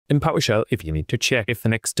In PowerShell, if you need to check if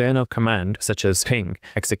an external command such as ping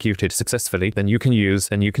executed successfully, then you can use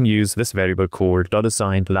this variable called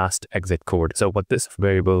 $last exit code. So what this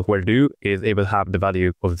variable will do is it will have the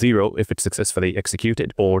value of 0 if it's successfully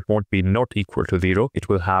executed, or won't be not equal to 0. It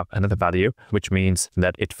will have another value, which means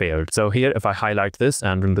that it failed. So here, if I highlight this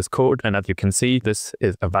and run this code, and as you can see, this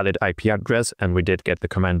is a valid IP address, and we did get the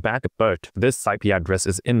command back, but this IP address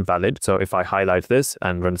is invalid. So if I highlight this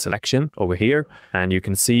and run selection over here, and you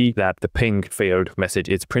can see that the ping failed message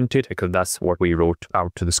is printed, because that's what we wrote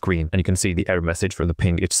out to the screen. And you can see the error message from the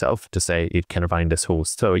ping itself to say it can find this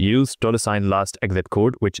host. So use $last exit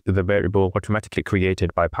code, which is a variable automatically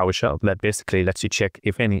created by PowerShell that basically lets you check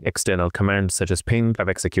if any external commands such as ping have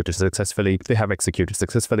executed successfully. If they have executed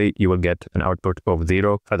successfully, you will get an output of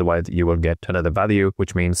 0. Otherwise, you will get another value,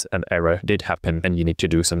 which means an error did happen and you need to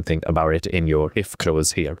do something about it in your if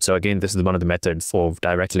clause here. So again, this is one of the methods of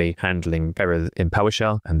directly handling errors in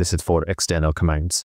PowerShell, and this is for external commands.